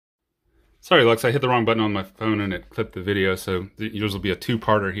Sorry, Lux, I hit the wrong button on my phone and it clipped the video, so yours will be a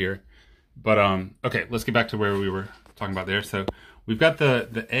two-parter here. But okay, let's get back to where we were talking about there. So we've got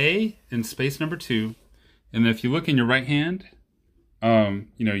the A in space number 2, and then if you look in your right hand, you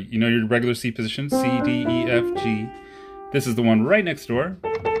know your regular C position, C, D, E, F, G. This is the one right next door.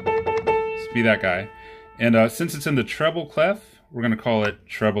 Let's be that guy. And since it's in the treble clef, we're going to call it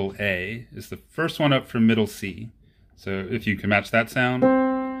treble A. It's the first one up from middle C. So if you can match that sound,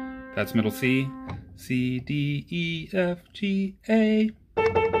 that's middle C. C, D, E, F, G, A.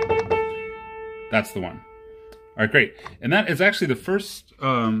 That's the one. All right, great. And that is actually the first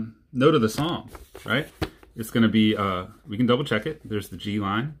note of the song, right? It's going to be, we can double check it. There's the G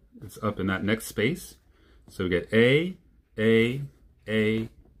line. It's up in that next space. So we get A, A, A,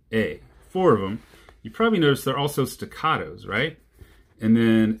 A. 4 of them. You probably notice they're also staccatos, right? And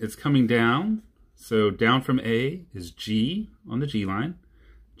then it's coming down. So down from A is G on the G line.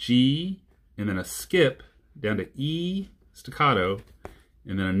 G, and then a skip down to E staccato,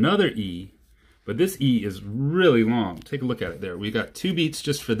 and then another E. But this E is really long. Take a look at it there. We got 2 beats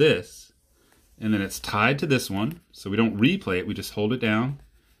just for this, and then it's tied to this one. So we don't replay it, we just hold it down,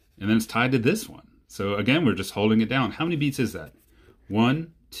 and then it's tied to this one. So again, we're just holding it down. How many beats is that?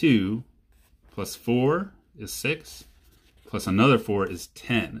 1, 2, plus 4 is 6, plus another 4 is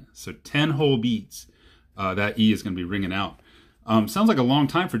 10. So 10 whole beats, that E is going to be ringing out. Sounds like a long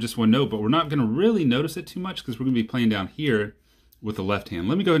time for just one note, but we're not going to really notice it too much because we're going to be playing down here with the left hand.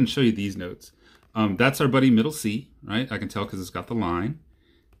 Let me go ahead and show you these notes. That's our buddy middle C, right? I can tell because it's got the line.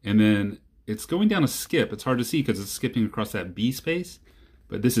 And then it's going down a skip. It's hard to see because it's skipping across that B space,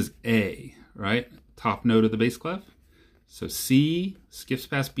 but this is A, right? Top note of the bass clef. So C skips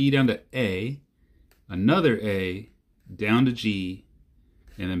past B down to A, another A, down to G,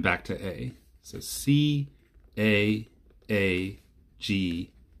 and then back to A. So C, A,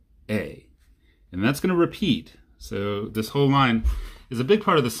 G, A. And that's going to repeat. So this whole line is a big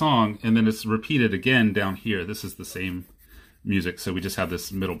part of the song, and then it's repeated again down here. This is the same music, so we just have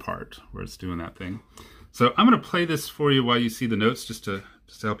this middle part where it's doing that thing. So I'm going to play this for you while you see the notes just to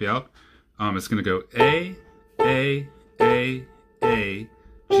help you out. It's going to go A, A, A, A,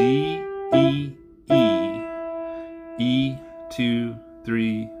 G, E, E, E, 2,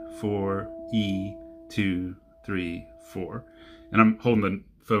 3, 4, E, 2, 3, 4. And I'm holding the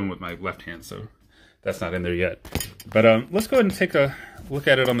phone with my left hand, so that's not in there yet. But let's go ahead and take a look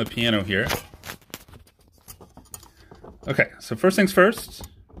at it on the piano here. Okay, so first things first,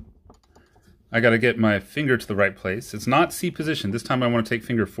 I got to get my finger to the right place. It's not C position. This time I want to take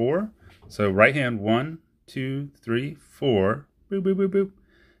finger 4. So right hand, 1, 2, 3, 4. Boop, boop, boop, boop.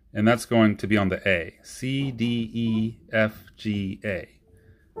 And that's going to be on the A. C, D, E, F, G, A.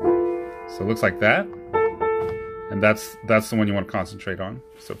 So it looks like that. And that's the one you want to concentrate on.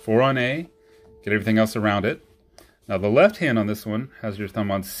 So 4 on A, get everything else around it. Now the left hand on this one has your thumb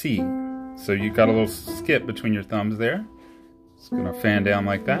on C. So you've got a little skip between your thumbs there. It's going to fan down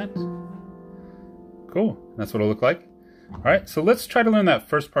like that. Cool, that's what it'll look like. All right, so let's try to learn that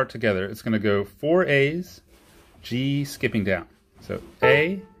first part together. It's going to go 4 A's, G skipping down. So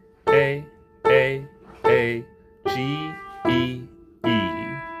A, A, A, A, G, E, E.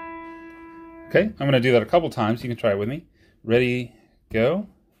 Okay, I'm going to do that a couple times. You can try it with me. Ready, go.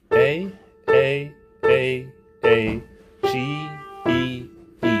 A, A, A, A, G, E,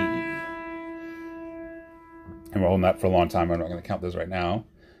 E. And we're holding that for a long time. I'm not going to count those right now.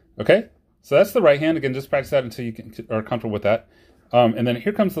 Okay, so that's the right hand. Again, just practice that until you are comfortable with that. And then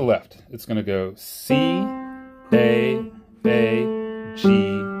here comes the left. It's going to go C, A, G,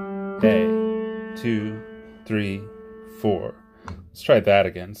 A. 2, 3, 4. Let's try that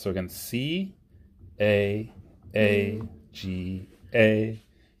again. So again, C, A, G, A.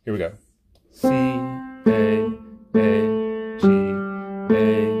 Here we go. C, A, G,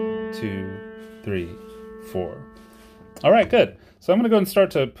 A, 2, 3, 4. All right, good. So I'm going to go and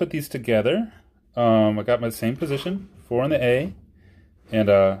start to put these together. I got my same position, 4 on the A, and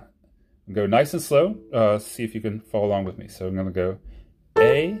go nice and slow. See if you can follow along with me. So I'm going to go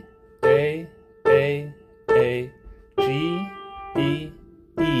A, G, E,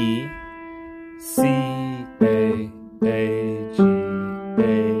 E, C, A, G,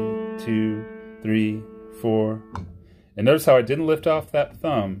 A, 2, 3, 4. And notice how I didn't lift off that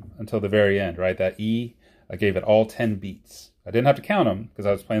thumb until the very end, right? That E, I gave it all 10 beats. I didn't have to count them because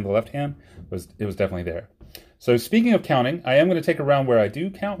I was playing the left hand. It was definitely there. So speaking of counting, I am going to take a round where I do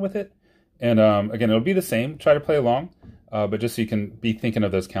count with it. And again, it'll be the same. Try to play along, but just so you can be thinking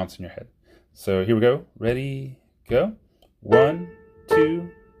of those counts in your head. So here we go. Ready, go. 1, 2,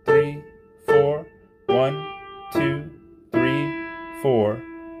 3, 4. 1, 2, 3, 4.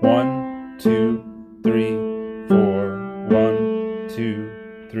 1, 2, 3, 4. 1,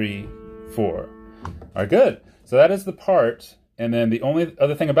 2, 3, 4. All right, good. So that is the part. And then the only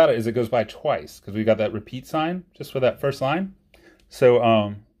other thing about it is it goes by twice because we got that repeat sign just for that first line. So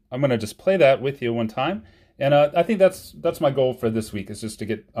I'm going to just play that with you one time. And I think that's my goal for this week, is just to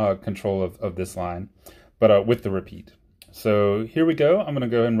get control of this line, but with the repeat. So here we go. I'm going to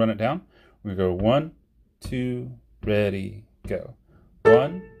go ahead and run it down. We go 1, 2, ready, go.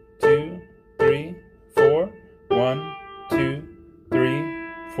 1, 2, 3, 4. 1, 2,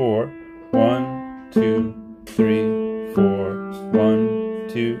 3, 4. 1, 2, 3, 4. 1,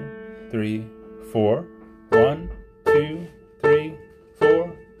 2, 3, 4. 1, 2, 3,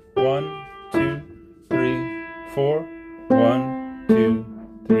 4. 1, 2, 3, 4. 1, 2,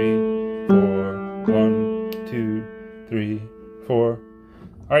 3, 4. 1, 2, 3, 4. All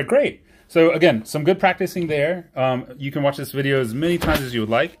right, great. So again, some good practicing there. You can watch this video as many times as you would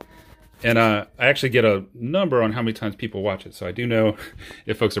like. And I actually get a number on how many times people watch it, so I do know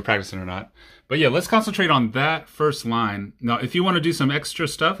if folks are practicing or not. But yeah, let's concentrate on that first line. Now, if you want to do some extra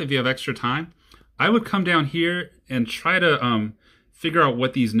stuff, if you have extra time, I would come down here and try to figure out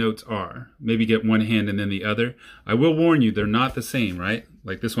what these notes are. Maybe get one hand and then the other. I will warn you, they're not the same, right?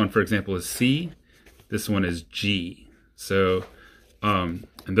 Like this one, for example, is C. This one is G. So, and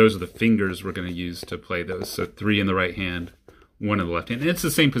those are the fingers we're going to use to play those. So 3 in the right hand, 1 in the left hand. And it's the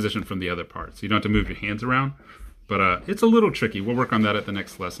same position from the other part, so you don't have to move your hands around. But it's a little tricky. We'll work on that at the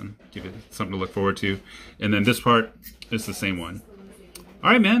next lesson. Give you something to look forward to. And then this part is the same one.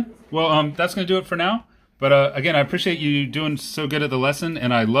 All right, man. Well, that's going to do it for now. But again, I appreciate you doing so good at the lesson,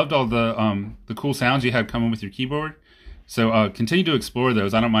 and I loved all the cool sounds you had coming with your keyboard. So continue to explore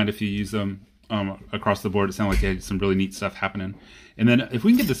those. I don't mind if you use them across the board. It sounded like you had some really neat stuff happening. And then if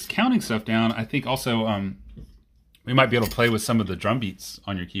we can get this counting stuff down, I think also we might be able to play with some of the drum beats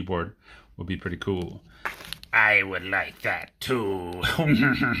on your keyboard. Will be pretty cool. I would like that too.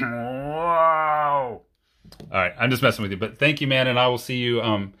 Whoa! All right, I'm just messing with you, but thank you, man, and I will see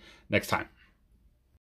you next time.